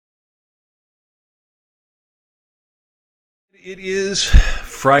It is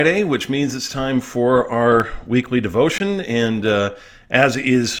Friday, which means it's time for our weekly devotion. And as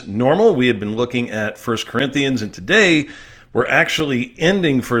is normal, we have been looking at First Corinthians. And today, we're actually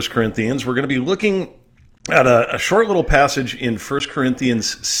ending First Corinthians. We're going to be looking at a short little passage in First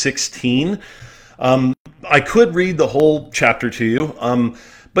Corinthians 16. I could read the whole chapter to you.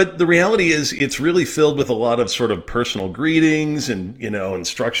 But the reality is it's really filled with a lot of sort of personal greetings and,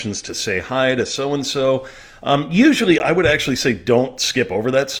 instructions to say hi to so-and-so. Usually I would actually say don't skip over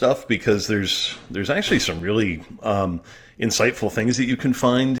that stuff because there's actually some really insightful things that you can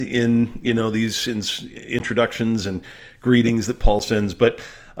find in, these introductions and greetings that Paul sends. But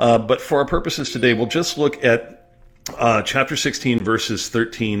for our purposes today, we'll just look at chapter 16, verses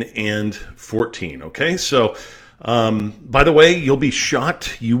 13 and 14. Okay, so by the way, you'll be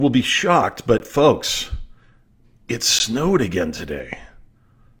shocked. You will be shocked. But folks, it snowed again today.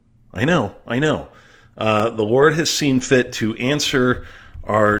 I know. The Lord has seen fit to answer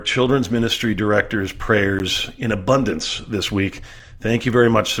our children's ministry director's prayers in abundance this week. Thank you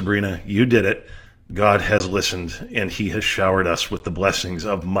very much, Sabrina. You did it. God has listened, and he has showered us with the blessings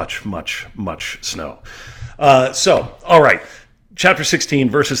of much, much, much snow. All right. Chapter 16,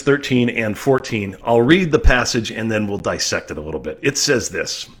 verses 13 and 14. I'll read the passage and then we'll dissect it a little bit. It says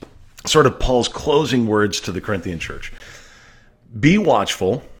this, sort of Paul's closing words to the Corinthian church. Be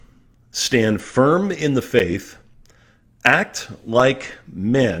watchful, stand firm in the faith, act like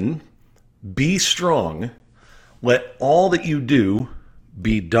men, be strong, let all that you do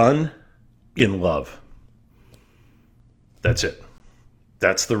be done in love. That's it.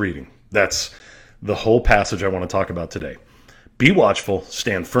 That's the reading. That's the whole passage I want to talk about today. Be watchful,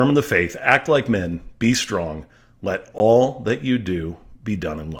 stand firm in the faith, act like men, be strong, let all that you do be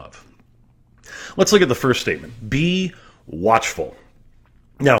done in love. Let's look at the first statement. Be watchful.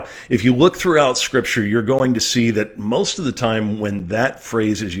 Now, if you look throughout Scripture, you're going to see that most of the time when that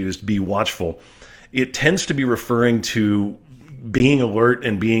phrase is used, be watchful, it tends to be referring to being alert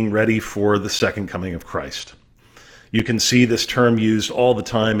and being ready for the second coming of Christ. You can see this term used all the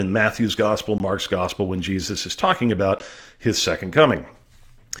time in Matthew's gospel, Mark's gospel, when Jesus is talking about his second coming.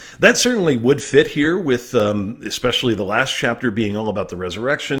 That certainly would fit here with especially the last chapter being all about the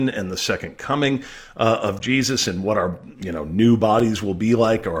resurrection and the second coming of Jesus and what our new bodies will be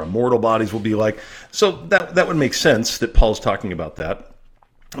like, or immortal bodies will be like. So that would make sense that Paul's talking about that.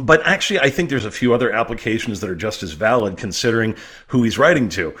 But actually, I think there's a few other applications that are just as valid considering who he's writing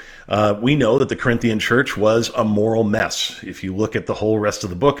to. We know that the Corinthian church was a moral mess. If you look at the whole rest of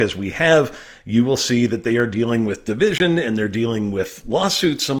the book as we have, you will see that they are dealing with division and they're dealing with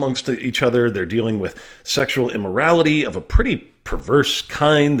lawsuits amongst each other. They're dealing with sexual immorality of a pretty perverse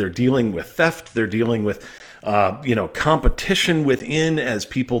kind. They're dealing with theft. They're dealing with competition within as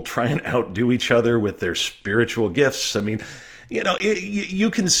people try and outdo each other with their spiritual gifts. I mean, you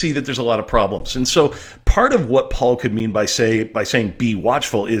can see that there's a lot of problems. And so part of what Paul could mean by saying be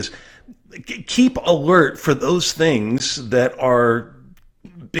watchful is keep alert for those things that are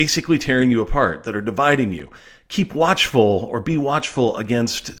basically tearing you apart, that are dividing you. Keep watchful or be watchful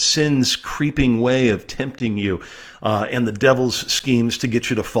against sin's creeping way of tempting you and the devil's schemes to get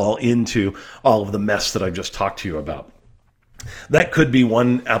you to fall into all of the mess that I've just talked to you about. That could be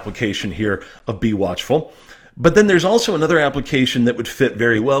one application here of be watchful. But then there's also another application that would fit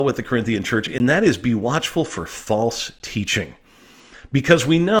very well with the Corinthian church, and that is be watchful for false teaching. Because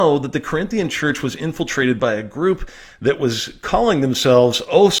we know that the Corinthian church was infiltrated by a group that was calling themselves,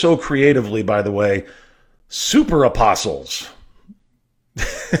 oh so creatively, by the way, super apostles.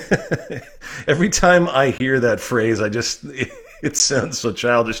 Every time I hear that phrase, it sounds so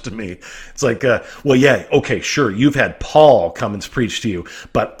childish to me. It's like, well, yeah, okay, sure, you've had Paul come and preach to you,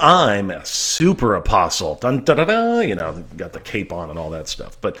 but I'm a super apostle. Dun, da, da, da, got the cape on and all that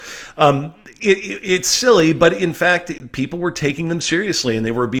stuff. But it's silly, but in fact, people were taking them seriously, and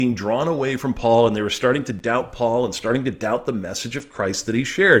they were being drawn away from Paul, and they were starting to doubt Paul and starting to doubt the message of Christ that he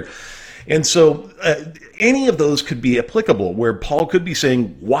shared. And so any of those could be applicable, where Paul could be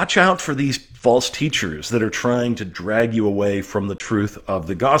saying, watch out for these false teachers that are trying to drag you away from the truth of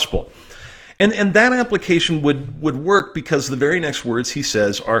the gospel. And that application would work because the very next words he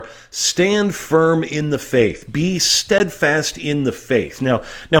says are, stand firm in the faith, be steadfast in the faith. Now,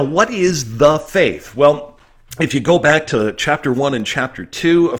 what is the faith? Well, if you go back to chapter 1 and chapter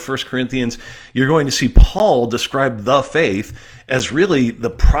 2 of 1 Corinthians, you're going to see Paul describe the faith as really the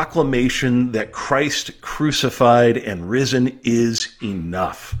proclamation that Christ crucified and risen is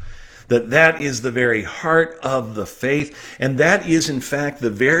enough. that is the very heart of the faith, and that is in fact the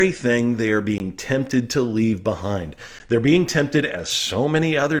very thing they are being tempted to leave behind. They're being tempted, as so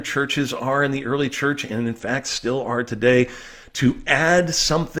many other churches are in the early church, and in fact still are today, to add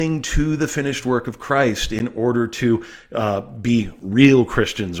something to the finished work of Christ in order to be real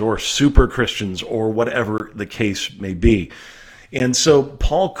Christians or super Christians or whatever the case may be. And so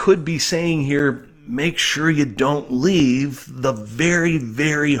Paul could be saying here, make sure you don't leave the very,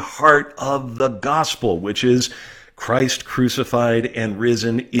 very heart of the gospel, which is Christ crucified and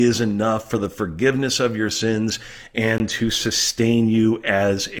risen is enough for the forgiveness of your sins and to sustain you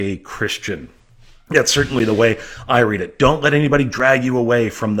as a Christian. That's certainly the way I read it. Don't let anybody drag you away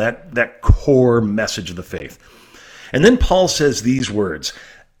from that core message of the faith. And then Paul says these words,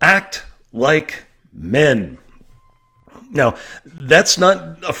 act like men. Now, that's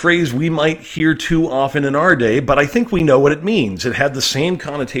not a phrase we might hear too often in our day, but I think we know what it means. It had the same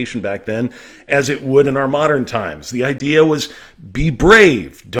connotation back then as it would in our modern times. The idea was be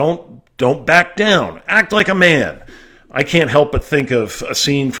brave, don't back down, act like a man. I can't help but think of a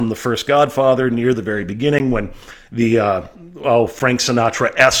scene from the first Godfather near the very beginning when the Frank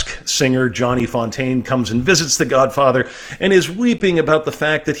Sinatra-esque singer Johnny Fontaine comes and visits the Godfather and is weeping about the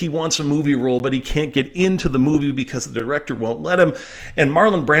fact that he wants a movie role, but he can't get into the movie because the director won't let him. And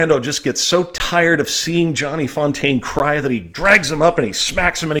Marlon Brando just gets so tired of seeing Johnny Fontaine cry that he drags him up and he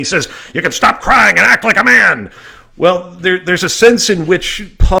smacks him and he says, "You can stop crying and act like a man." Well, there's a sense in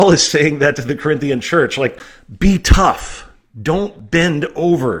which Paul is saying that to the Corinthian church, like, be tough, don't bend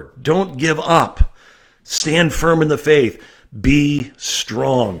over, don't give up, stand firm in the faith, be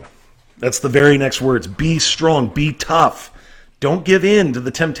strong. That's the very next words, be strong, be tough. Don't give in to the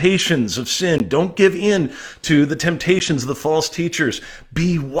temptations of sin. Don't give in to the temptations of the false teachers.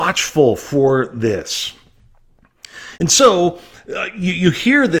 Be watchful for this. And so, you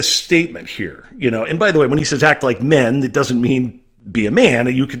hear this statement here, and by the way, when he says act like men, it doesn't mean be a man.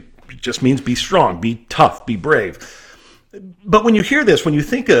 It just means be strong, be tough, be brave. But when you hear this, when you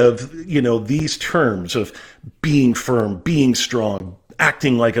think of, these terms of being firm, being strong,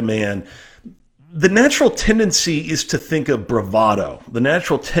 acting like a man, the natural tendency is to think of bravado. The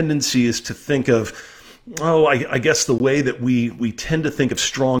natural tendency is to think of, I guess the way that we tend to think of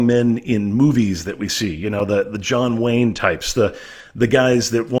strong men in movies that we see, the John Wayne types, the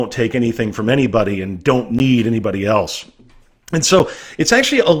guys that won't take anything from anybody and don't need anybody else. And so it's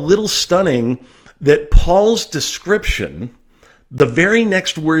actually a little stunning that Paul's description, the very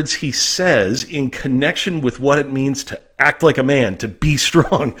next words he says in connection with what it means to act like a man, to be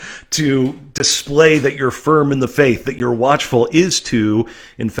strong, to display that you're firm in the faith, that you're watchful, is to,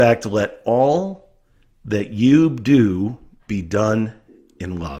 in fact, let all that you do be done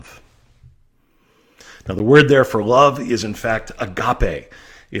in love. Now, the word there for love is, in fact, agape.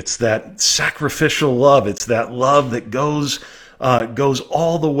 It's that sacrificial love. It's that love that goes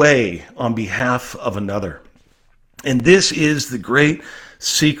all the way on behalf of another. And this is the great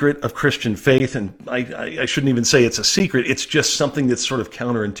secret of Christian faith. And I shouldn't even say it's a secret. It's just something that's sort of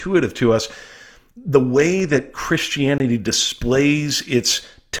counterintuitive to us. The way that Christianity displays its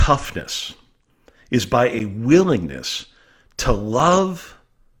toughness is by a willingness to love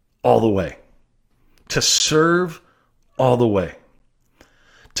all the way, to serve all the way,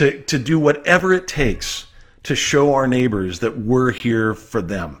 to do whatever it takes to show our neighbors that we're here for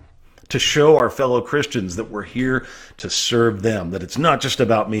them, to show our fellow Christians that we're here to serve them, that it's not just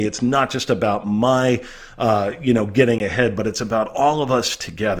about me, it's not just about my, getting ahead, but it's about all of us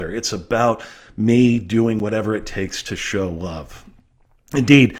together. It's about me doing whatever it takes to show love.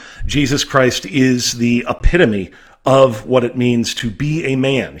 Indeed, Jesus Christ is the epitome of what it means to be a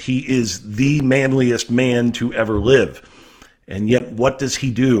man. He is the manliest man to ever live. And yet, what does he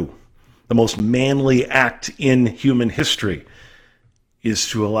do? The most manly act in human history is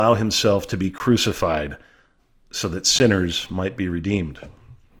to allow himself to be crucified so that sinners might be redeemed.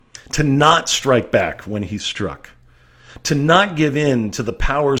 To not strike back when he's struck. To not give in to the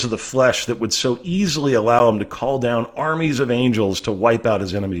powers of the flesh that would so easily allow him to call down armies of angels to wipe out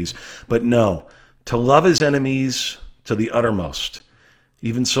his enemies. But no, to love his enemies to the uttermost,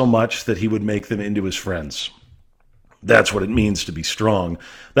 even so much that he would make them into his friends. That's what it means to be strong.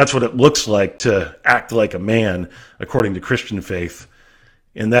 That's what it looks like to act like a man, according to Christian faith.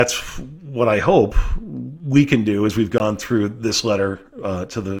 And that's what I hope we can do as we've gone through this letter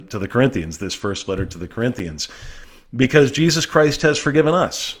to the Corinthians, this first letter to the Corinthians. Because Jesus Christ has forgiven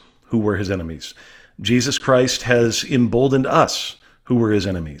us, who were his enemies. Jesus Christ has emboldened us, who were his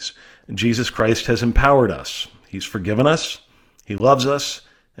enemies. And Jesus Christ has empowered us. He's forgiven us, he loves us,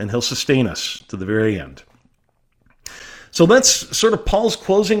 and he'll sustain us to the very end. So that's sort of Paul's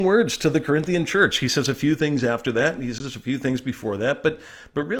closing words to the Corinthian church. He says a few things after that, and he says a few things before that, but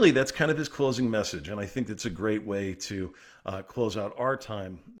really that's kind of his closing message, and I think that's a great way to close out our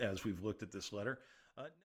time as we've looked at this letter.